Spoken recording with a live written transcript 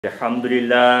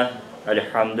Alhamdulillah,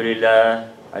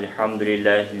 Alhamdulillah,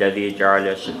 Alhamdulillah, الذي جعل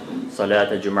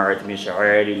صلاة جمعة من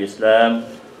شعائر الإسلام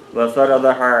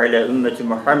وفرضها على أمة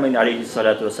محمد عليه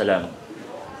الصلاة والسلام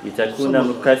لتكون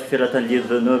مكفرة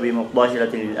للذنوب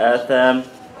مطهرة للآثام.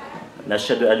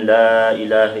 نشهد أن لا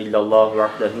إله إلا الله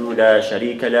وحده لا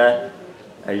شريك له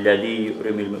الذي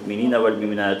يكرم المؤمنين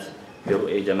والمؤمنات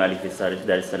برؤية جماله في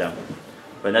دار السلام.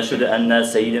 ونشهد أن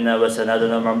سيدنا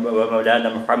وسندنا ومولانا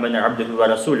محمد عبده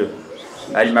ورسوله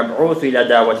المبعوث إلى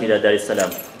دعوة إلى دار السلام.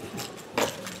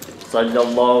 صلى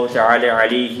الله تعالى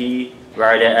عليه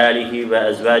وعلى آله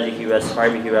وأزواجه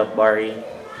وأصحابه وأتباعه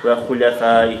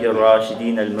وخلفائه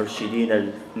الراشدين المرشدين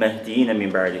المهديين من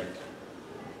بعده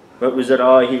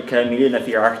ووزرائه الكاملين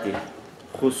في عهده،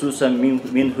 خصوصا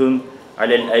منهم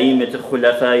على الأئمة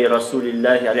خلفاء رسول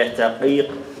الله على التحقيق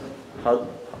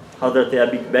حضرة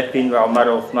أبي بكر وعمر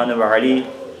وعثمان وعلي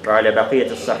وعلى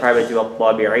بقية الصحابة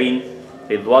والطابعين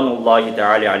رضوان الله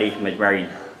تعالى عليهم أجمعين.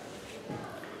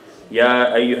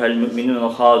 يا أيها المؤمنون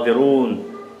الحاضرون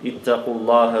اتقوا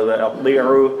الله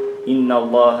وأطيعوا إن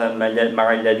الله مع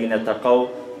الذين اتقوا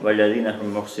والذين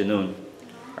هم محسنون.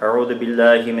 أعوذ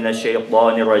بالله من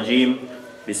الشيطان الرجيم.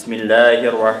 بسم الله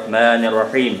الرحمن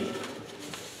الرحيم.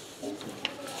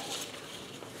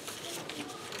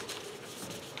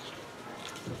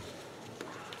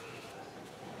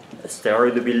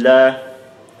 استعوذ بالله.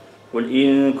 قل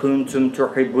إن كنتم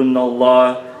تحبون الله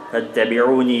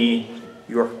فاتبعوني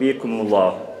يحببكم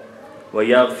الله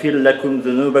ويغفر لكم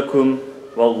ذنوبكم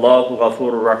والله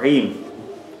غفور رحيم.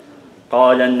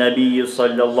 قال النبي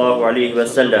صلى الله عليه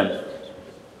وسلم: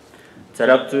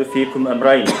 تركت فيكم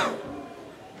أمرين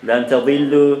لن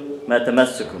تضلوا ما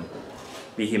تمسكم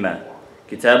بهما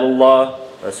كتاب الله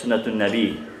وسنة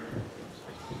النبي.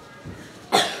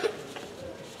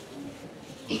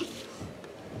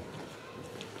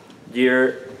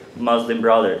 Dear Muslim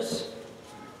brothers,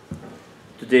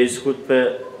 today's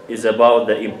khutbah is about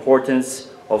the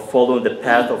importance of following the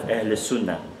path of Ahl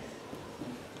Sunnah.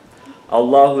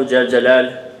 Allah Jal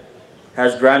Jalal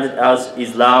has granted us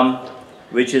Islam,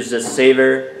 which is the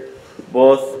savior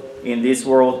both in this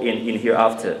world and in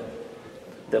hereafter.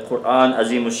 The Quran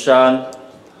Azim Shan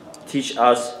teach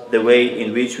us the way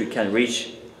in which we can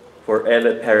reach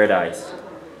forever paradise.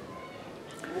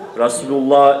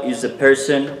 Rasulullah is the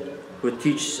person who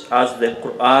teaches us the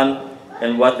Quran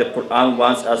and what the Quran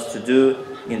wants us to do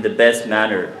in the best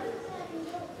manner.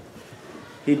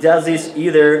 He does this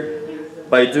either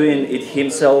by doing it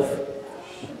himself,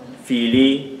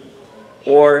 fi'li,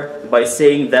 or by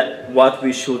saying that what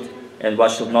we should and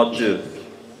what should not do,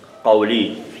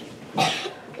 qawli.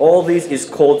 All this is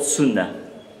called Sunnah.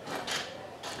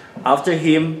 After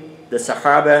him, the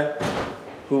Sahaba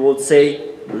who would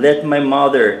say, "Let my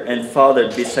mother and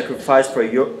father be sacrificed for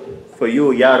you,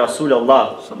 Ya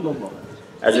Rasulullah,"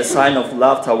 as a sign of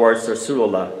love towards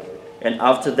Rasulullah. And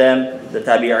after them, the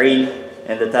Tabi'een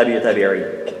and the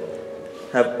Tabi'een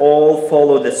have all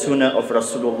followed the Sunnah of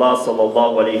Rasulullah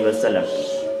sallallahu alaihi wasallam.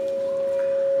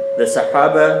 The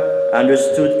Sahaba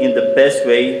understood in the best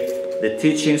way the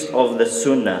teachings of the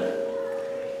Sunnah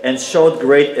and showed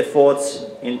great efforts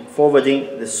in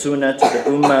forwarding the Sunnah to the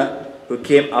ummah who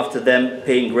came after them,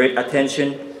 paying great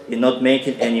attention in not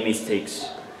making any mistakes.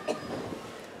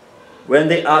 When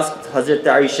they asked Hazrat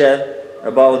Aisha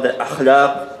about the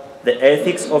akhlaq, the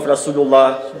ethics of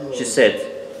Rasulullah, she said,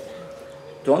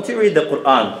 "Don't you read the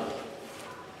Quran?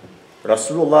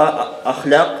 Rasulullah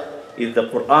akhlaq is the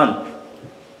Quran."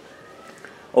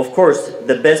 Of course,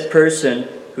 the best person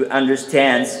who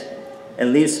understands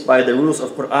and lives by the rules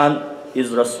of Quran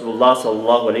is Rasulullah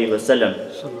sallallahu alaihi wasallam.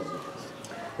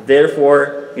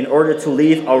 Therefore, in order to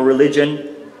live our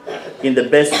religion in the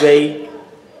best way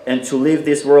and to live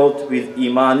this world with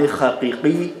iman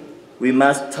haqiqi, we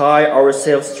must tie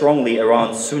ourselves strongly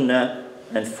around Sunnah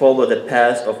and follow the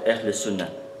path of Ahl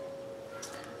Sunnah.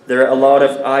 There are a lot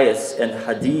of ayahs and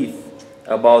hadith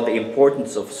about the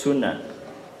importance of Sunnah.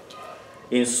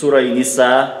 In Surah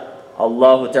Nisa,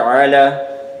 Allah Ta'ala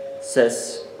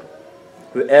says,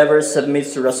 "Whoever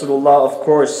submits to Rasulullah, of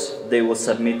course, they will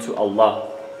submit to Allah."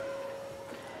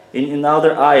 In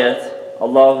another ayat,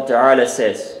 Allah Ta'ala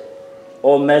says,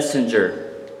 "O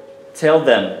Messenger, tell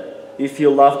them, if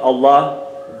you love Allah,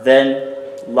 then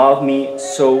love me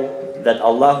so that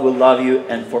Allah will love you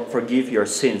and forgive your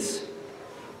sins."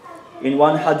 In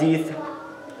one hadith,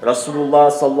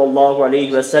 Rasulullah sallallahu alaihi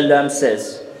wasallam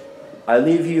says, "I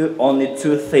leave you only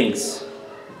two things,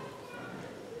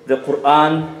 the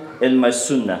Quran and my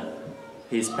Sunnah,"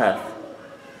 his path.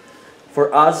 For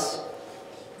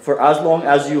as long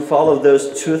as you follow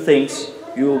those two things,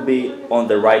 you will be on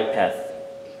the right path.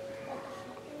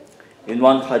 In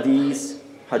one hadith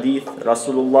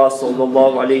Rasulullah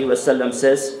sallallahu alaihi wasallam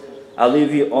says, I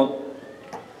leave you on.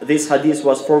 This hadith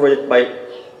was forwarded by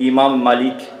Imam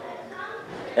Malik,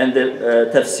 and the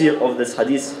tafsir of this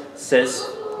hadith says,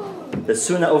 the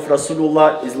sunnah of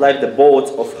Rasulullah is like the boat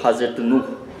of Hazrat Nuh.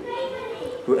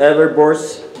 Whoever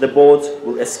boards the boat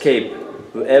will escape.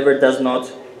 Whoever does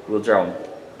not will drown.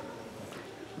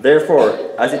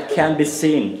 Therefore, as it can be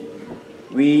seen,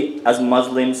 we as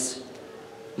Muslims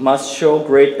must show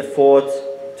great effort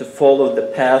to follow the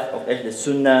path of Ahl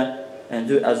Sunnah and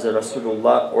do as the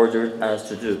Rasulullah ordered us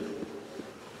to do.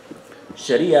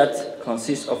 Shariat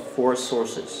consists of 4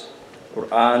 sources: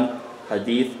 Quran,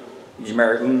 Hadith,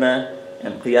 Ijma' al-Ummah,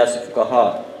 and Qiyas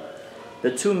al-Fuqaha.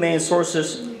 The 2 main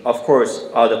sources, of course,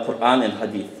 are the Quran and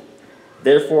Hadith.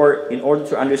 Therefore, in order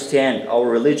to understand our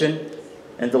religion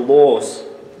and the laws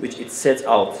which it sets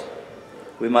out,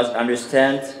 we must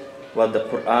understand what the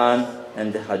Quran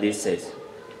and the Hadith says,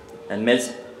 and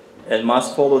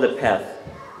must follow the path.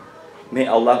 May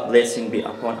Allah's blessing be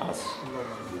upon us.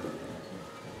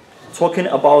 Talking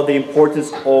about the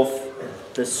importance of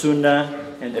the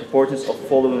Sunnah and the importance of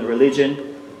following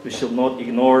religion, we should not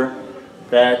ignore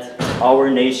that our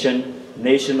nation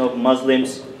of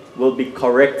Muslims, will be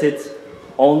corrected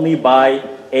only by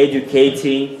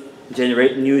educating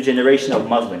new generation of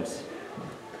Muslims.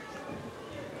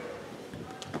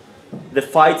 The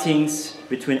fightings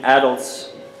between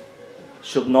adults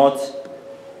should not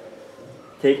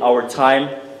take our time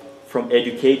from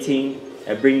educating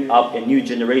and bringing up a new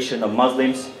generation of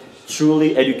Muslims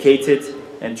truly educated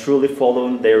and truly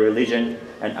following their religion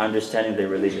and understanding their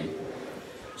religion.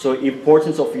 So the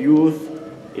importance of youth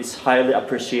is highly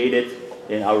appreciated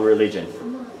in our religion,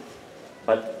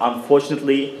 but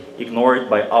unfortunately ignored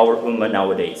by our ummah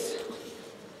nowadays.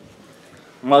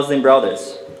 Muslim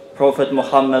brothers, Prophet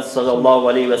Muhammad sallallahu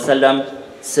alaihi wasallam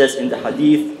says in the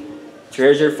hadith,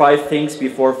 treasure 5 things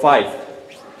before 5.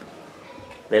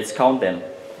 Let's count them.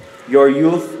 Your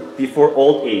youth before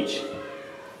old age,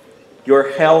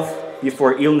 your health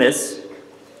before illness,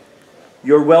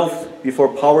 your wealth before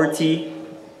poverty,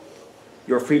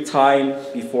 your free time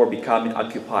before becoming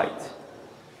occupied,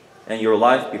 and your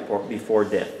life before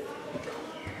death.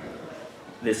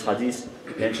 This hadith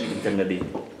mentioned in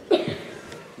Tirmidhi.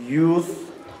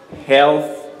 Youth,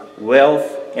 health, wealth,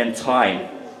 and time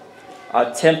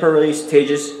are temporary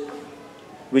stages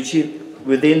which is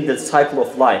within the cycle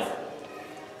of life.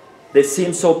 They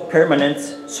seem so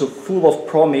permanent, so full of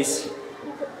promise,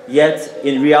 yet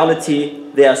in reality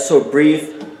they are so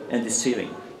brief and deceiving.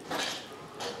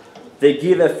 They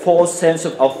give a false sense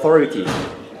of authority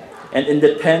and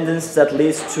independence that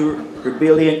leads to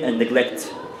rebellion and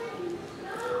neglect.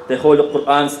 The Holy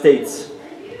Quran states,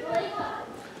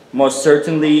 most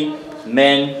certainly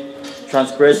man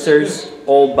transgressors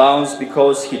all bounds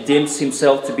because he deems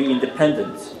himself to be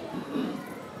independent.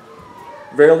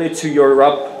 Verily to your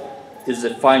Rabb is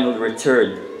the final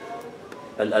return.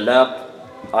 Al-Alaq,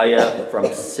 ayah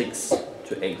from 6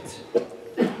 to 8.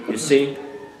 You see,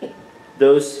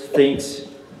 those things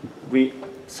we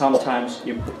sometimes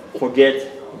forget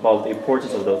about the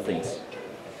importance of those things.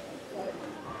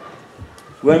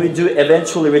 When we do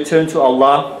eventually return to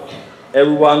Allah,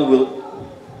 everyone will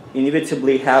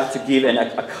inevitably have to give an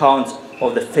account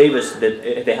of the favors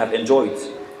that they have enjoyed.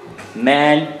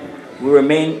 Man will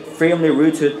remain firmly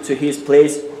rooted to his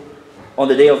place on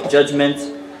the day of judgment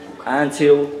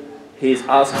until he is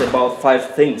asked about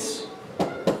 5 things: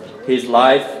 his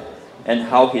life and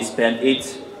how he spent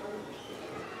it,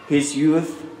 his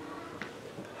youth,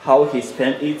 how he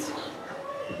spent it,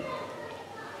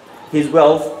 his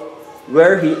wealth,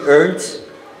 where he earned.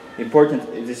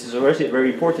 Important. This is very,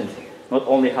 very important. Not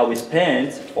only how we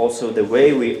spend, also the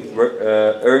way we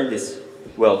earn this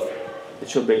wealth. It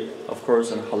should be, of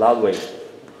course, in a halal way.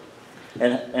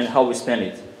 And how we spend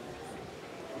it.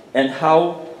 And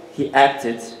how he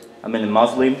acted, a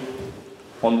Muslim,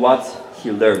 on what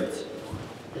he learned.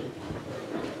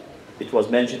 It was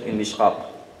mentioned in Mishqaq.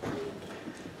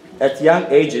 At young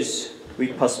ages,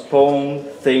 we postpone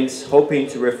things hoping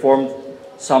to reform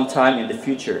sometime in the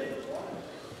future,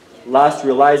 last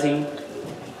realizing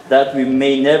that we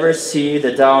may never see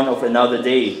the dawn of another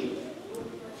day.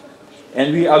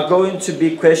 And we are going to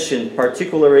be questioned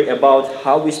particularly about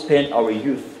how we spend our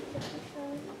youth.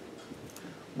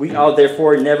 We are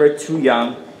therefore never too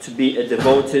young to be a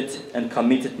devoted and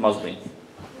committed Muslim.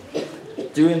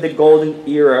 During the golden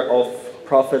era of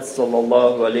Prophet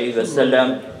sallallahu alaihi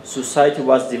wasallam, society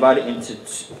was divided into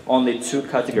only 2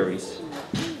 categories.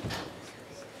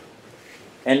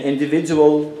 An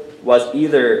individual was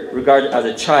either regarded as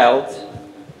a child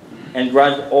and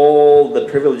granted all the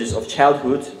privileges of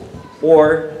childhood,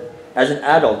 or as an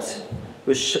adult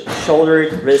who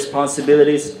shouldered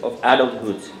responsibilities of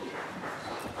adulthood.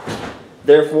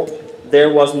 Therefore, there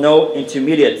was no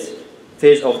intermediate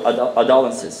phase of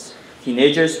adolescence.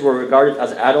 Teenagers were regarded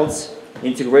as adults,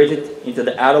 integrated into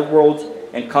the adult world,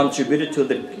 and contributed to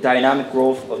the dynamic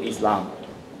growth of Islam.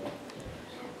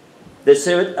 They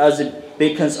served as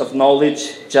beacons of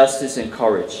knowledge, justice, and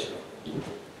courage.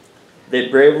 They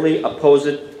bravely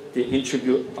opposed the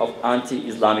intrigue of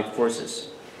anti-Islamic forces.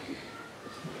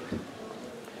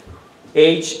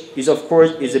 Age is, of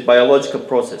course, a biological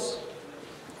process,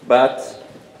 but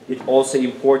it's also an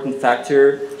important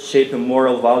factor shaping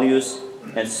moral values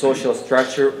and social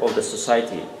structure of the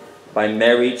society by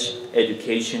marriage,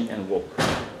 education, and work.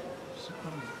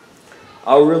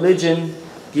 Our religion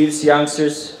gives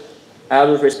youngsters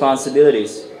adult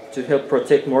responsibilities to help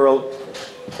protect moral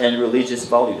and religious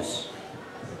values.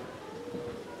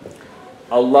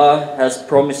 Allah has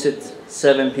promised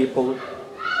 7 people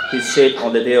His shade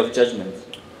on the Day of Judgment.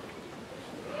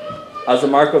 As a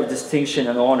mark of distinction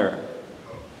and honor,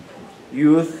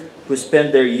 youth who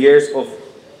spend their years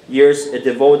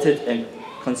devoted and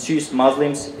conscious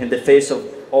Muslims in the face of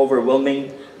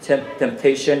overwhelming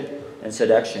temptation and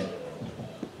seduction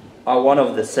are one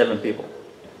of the 7 people.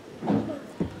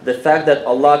 The fact that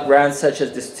Allah grants such a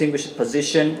distinguished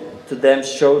position to them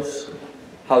shows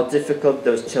how difficult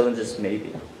those challenges may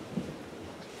be.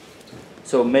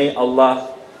 So may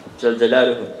Allah Jal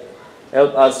Jalaluhu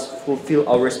help us fulfill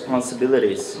our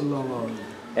responsibilities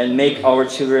and make our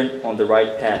children on the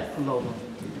right path.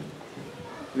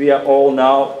 We are all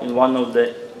now in one of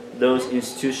those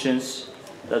institutions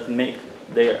that make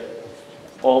their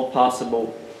all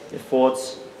possible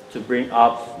efforts to bring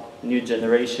up new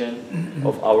generation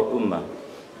of our ummah.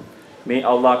 May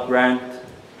Allah grant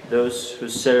those who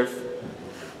serve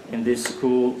in this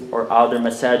school or other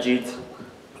masajid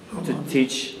to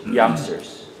teach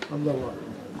youngsters.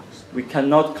 We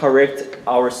cannot correct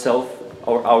ourselves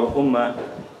or our ummah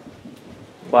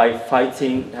by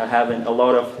fighting, having a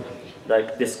lot of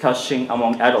discussion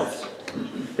among adults.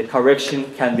 The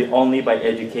correction can be only by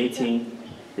educating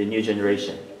the new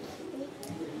generation.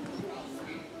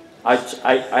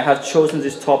 I have chosen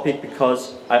this topic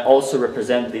because I also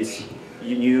represent this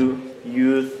new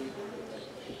youth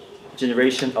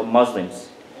generation of Muslims.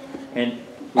 And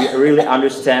we really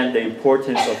understand the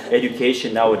importance of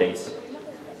education nowadays.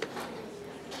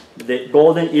 The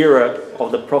golden era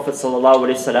of the Prophet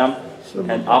ﷺ,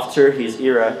 and after his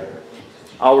era,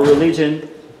 our religion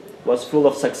was full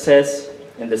of success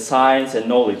in the science and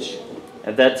knowledge.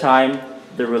 At that time,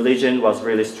 the religion was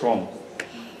really strong.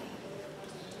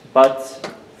 But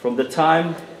from the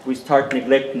time we start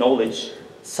neglect knowledge,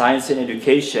 science and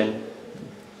education,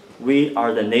 we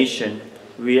are the nation,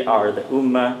 we are the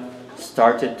ummah,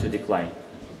 started to decline.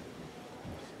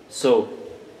 So,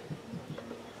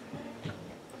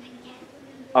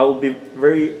 I will be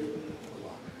very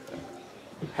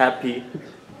happy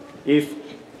if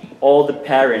all the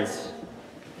parents,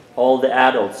 all the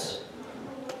adults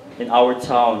in our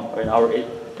town or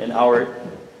in our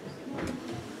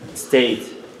state,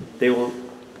 they will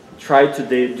try to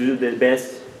do their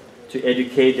best to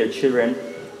educate their children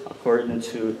according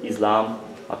to Islam,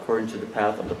 according to the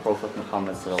path of the Prophet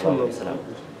Muhammad sallallahu alaihi wasallam.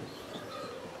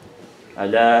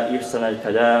 Ala ihsan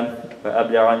al-kalam wa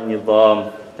abla'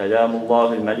 al-nizam كلام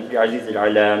الله الملك العزيز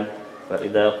العلام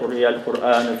فإذا قرئ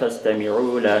القرآن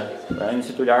فاستمعوا له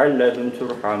وأنصتوا لعلكم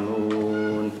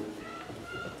ترحمون.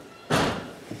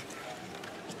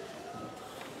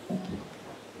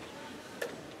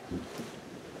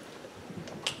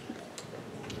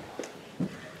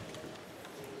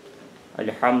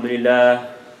 الحمد لله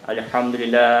الحمد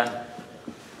لله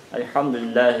الحمد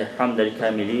لله حمد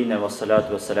الكاملين والصلاة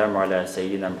والسلام على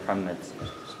سيدنا محمد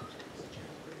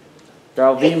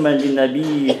تعظيما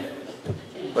للنبي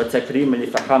وتكريما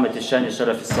لفخامة الشان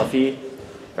الشرف الصفي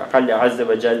فقال عز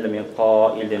وجل من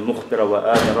قائل مخبر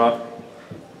وآمر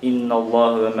إن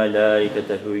الله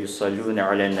وملائكته يصلون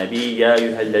على النبي يا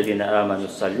أيها الذين آمنوا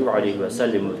صلوا عليه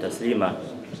وسلموا تسليما.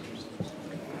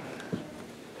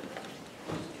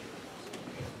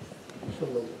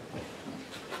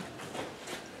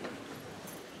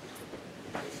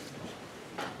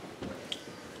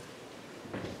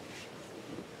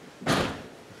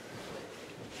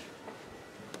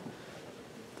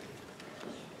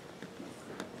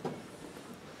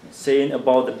 Saying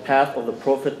about the path of the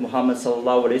Prophet Muhammad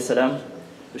sallallahu alaihi wasallam,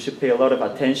 we should pay a lot of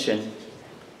attention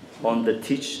on the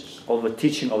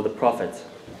teaching of the Prophet.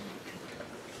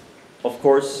 Of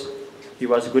course, he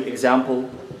was a good example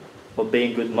of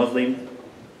being a good Muslim,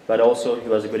 but also he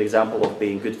was a good example of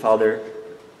being a good father.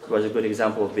 He was a good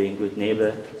example of being a good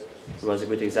neighbor. He was a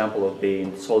good example of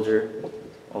being soldier,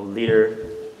 of leader,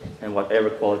 and whatever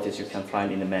qualities you can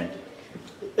find in a man.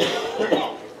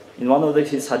 In one of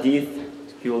his hadith,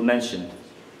 he will mention,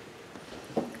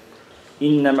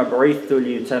 إِنَّمَا بُعِثْتُ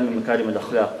لِيُتَمِّمَ مَكَارِمَ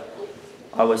الْأَخْلَاقِ.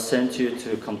 I was sent you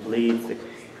to complete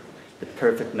the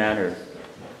perfect manner.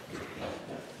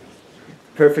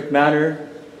 Perfect manner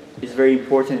is very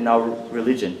important in our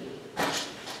religion.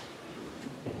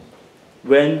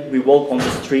 When we walk on the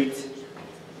street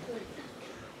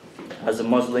as a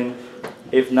Muslim,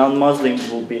 if non-Muslim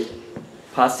will be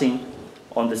passing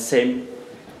on the same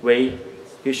way,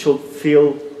 he should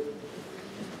feel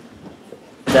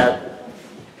that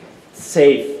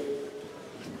safe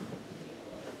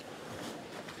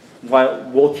while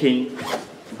walking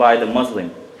by the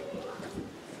Muslim.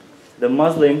 The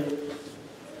Muslim,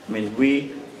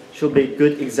 we should be a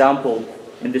good example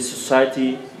in the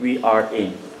society we are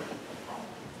in.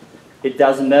 It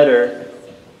doesn't matter,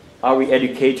 are we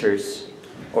educators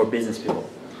or business people?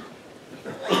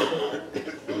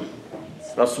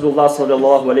 Rasulullah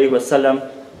sallallahu alaihi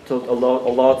wasallam talked a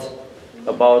lot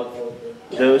about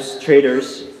those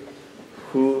traders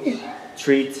who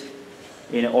treat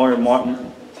in an honorable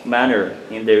manner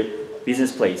in their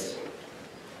business place.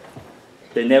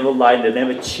 They never lie, they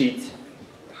never cheat.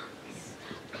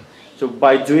 So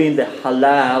by doing the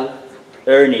halal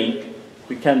earning,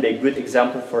 we can be a good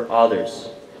example for others.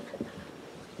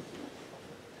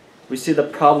 We see the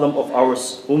problem of our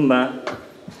ummah,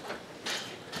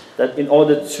 that in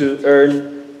order to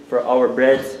earn for our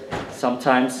bread,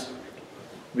 sometimes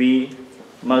we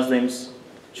Muslims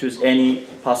choose any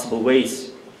possible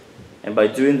ways. And by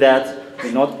doing that,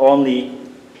 we not only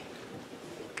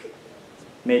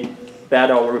made bad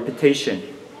our reputation,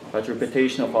 but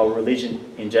reputation of our religion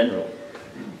in general.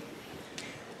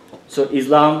 So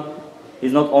Islam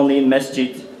is not only in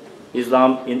masjid,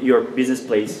 Islam in your business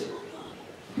place,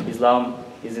 Islam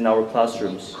is in our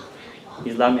classrooms,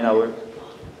 Islam in our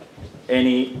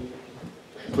any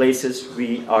places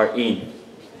we are in.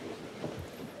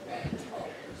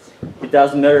 It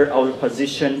doesn't matter our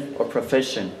position or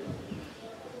profession.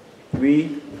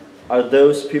 We are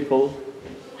those people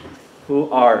who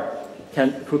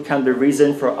can be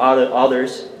reason for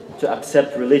others to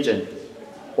accept religion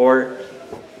or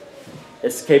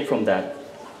escape from that,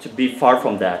 to be far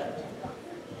from that.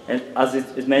 And as it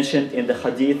is mentioned in the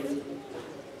hadith,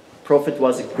 Prophet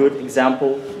was a good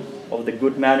example of the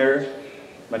good manner,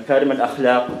 makarim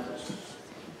al-akhlaq.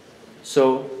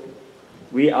 So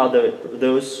we are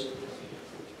those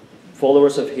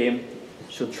followers of him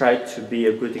should try to be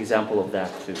a good example of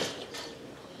that too.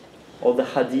 All the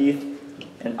hadith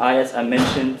and ayahs I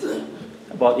mentioned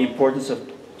about the importance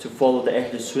to follow the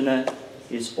Ahl Sunnah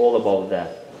is all about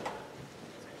that.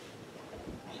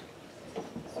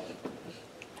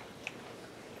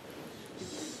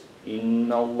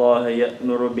 إن الله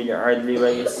يأمر بالعدل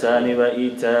والإحسان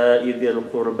وإيتاء ذي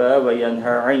القربى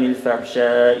وينهى عن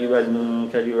الفحشاء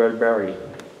والمنكر والبغي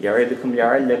يعظكم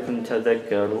لعلكم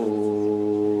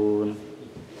تذكرون.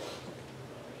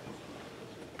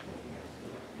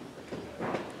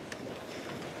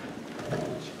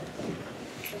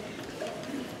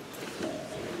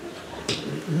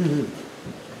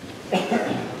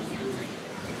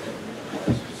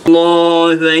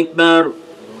 الله أكبر.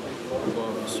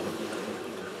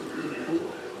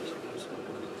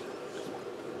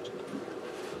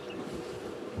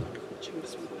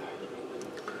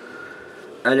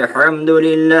 الحمد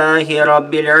لله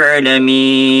رب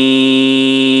العالمين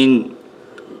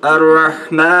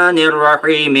الرحمن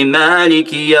الرحيم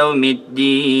مالك يوم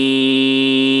الدين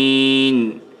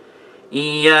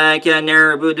إياك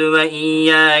نعبد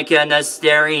وإياك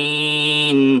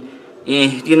نستعين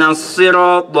اهدنا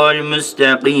الصراط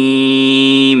المستقيم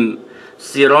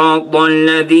صراط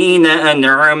الذين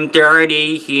أنعمت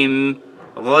عليهم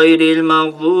غير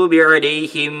المغضوب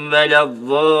عليهم ولا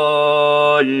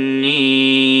الضالين.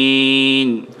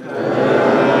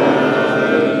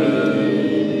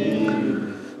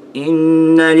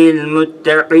 إن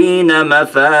للمتقين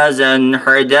مفازا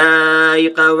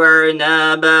حدائق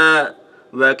وعنابا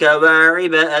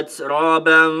وكواعب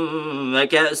أترابا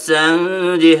وكأسا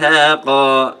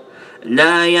دهاقا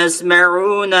لا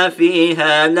يسمعون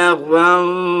فيها لغوا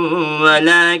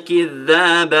ولا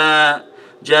كذابا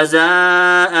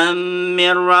جزاء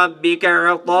من ربك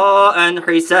عطاء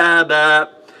حسابا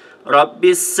رب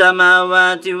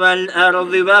السماوات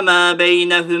والأرض وما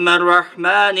بينهما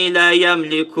الرحمن لا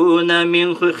يملكون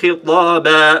منه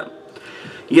خطابا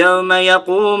يوم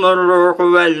يقوم الروح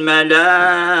والملائكة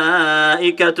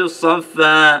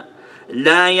صفا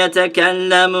لا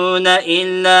يتكلمون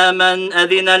إلا من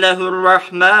أذن له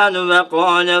الرحمن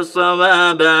وقال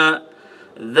صوابا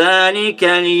ذلك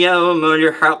اليوم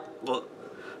الحق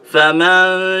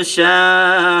فمن شاء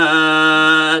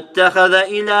اتخذ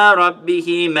إلى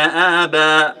ربه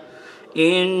مآبا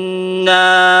إنا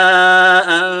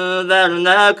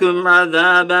أنذرناكم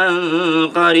عذابا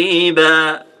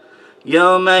قريبا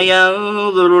يوم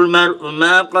ينظر المرء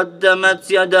ما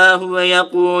قدمت يداه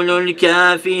ويقول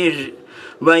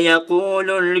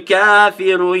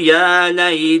الكافر يا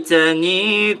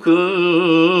ليتني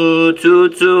كنت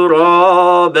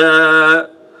ترابا.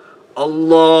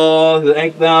 الله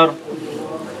أكبر.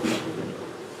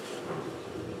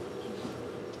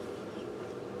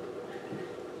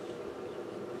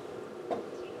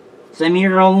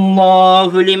 سمع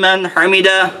الله لمن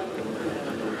حمده.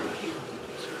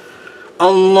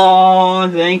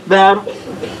 الله أكبر.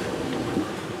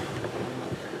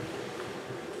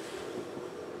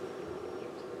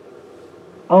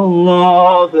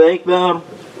 الله أكبر.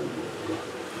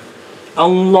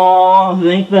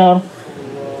 الله أكبر.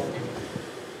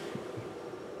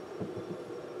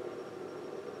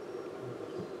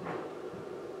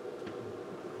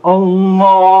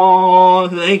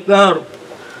 الله أكبر.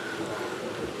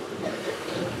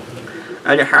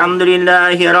 الحمد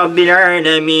لله رب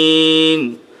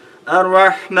العالمين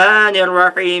الرحمن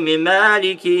الرحيم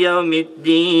مالك يوم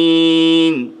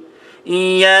الدين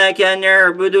إياك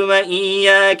نعبد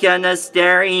وإياك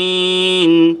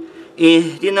نستعين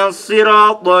اهدنا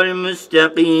الصراط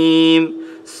المستقيم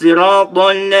صراط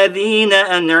الذين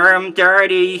أنعمت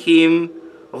عليهم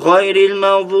غير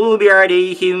المغضوب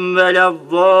عليهم ولا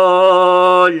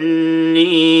الضالين.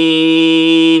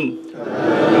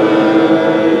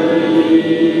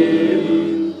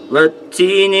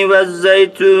 والتين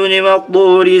والزيتون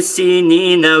والطور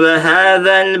السينين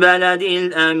وهذا البلد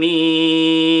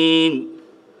الأمين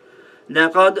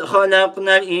لقد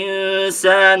خلقنا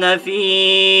الإنسان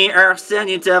في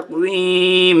أحسن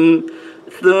تقويم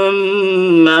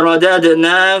ثم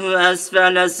رددناه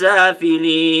أسفل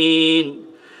سافلين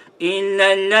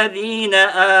إلا الذين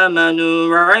آمنوا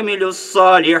وعملوا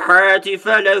الصالحات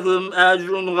فلهم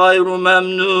أجر غير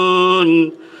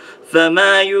ممنون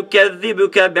فما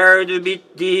يكذبك بعد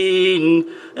بالدين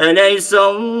أليس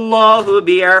الله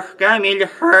بأحكم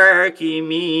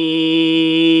الحاكمين.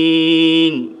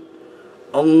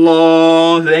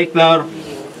 الله أكبر.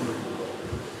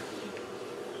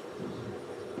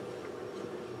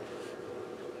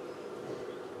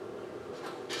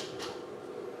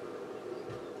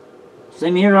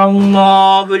 سمع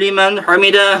الله لمن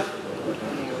حمده.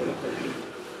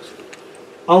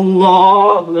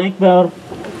 الله أكبر.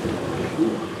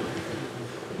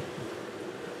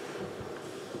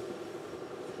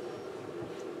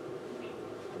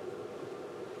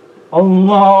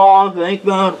 الله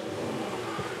أكبر.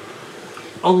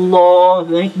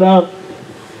 الله أكبر.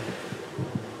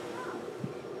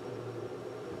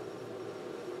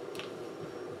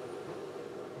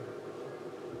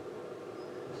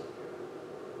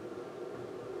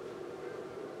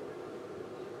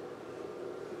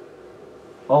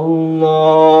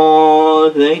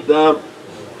 الله أكبر.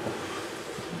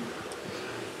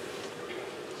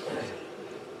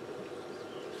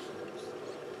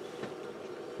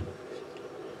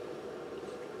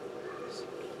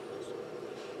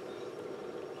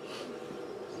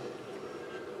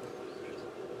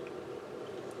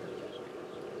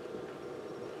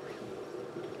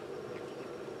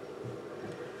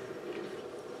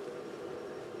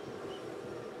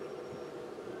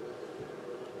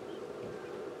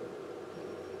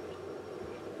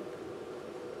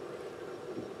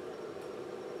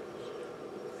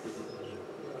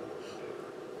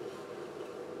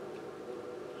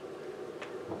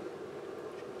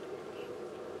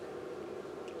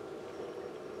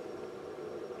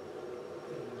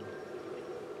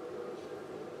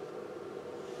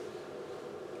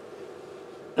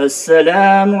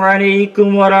 السلام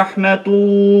عليكم ورحمة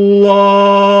الله.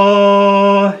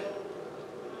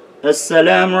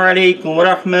 السلام عليكم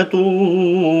ورحمة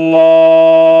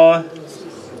الله.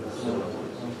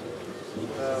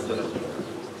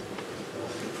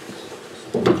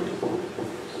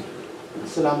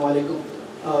 Assalamu alaikum.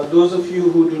 Those of you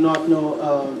who do not know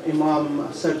Imam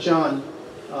Serzhan,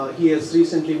 he has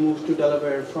recently moved to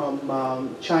Delaware from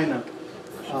China.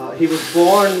 He was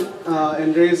born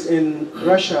and raised in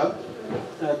Russia.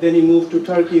 Then he moved to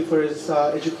Turkey for his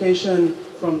education.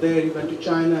 From there he went to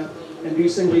China and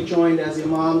recently joined as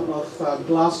Imam of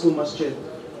Glasgow Masjid,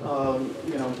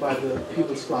 by the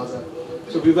People's Plaza.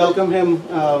 So we welcome him.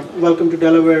 Welcome to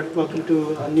Delaware. Welcome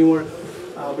to Newark.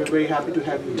 We're very happy to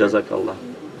have you here. Jazakallah.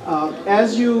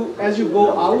 As you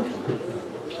go out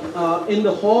in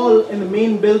the hall, in the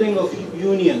main building of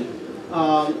Union,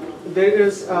 there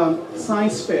is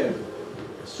science fair.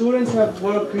 Students have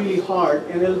worked really hard,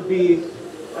 and it'll be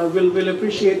we'll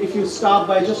appreciate if you stop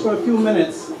by just for a few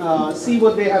minutes, see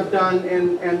what they have done,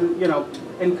 and you know,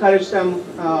 encourage them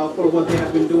for what they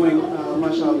have been doing.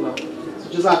 MashaAllah. So,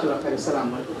 Jazakallah khair.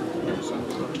 Assalamu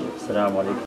alaikum.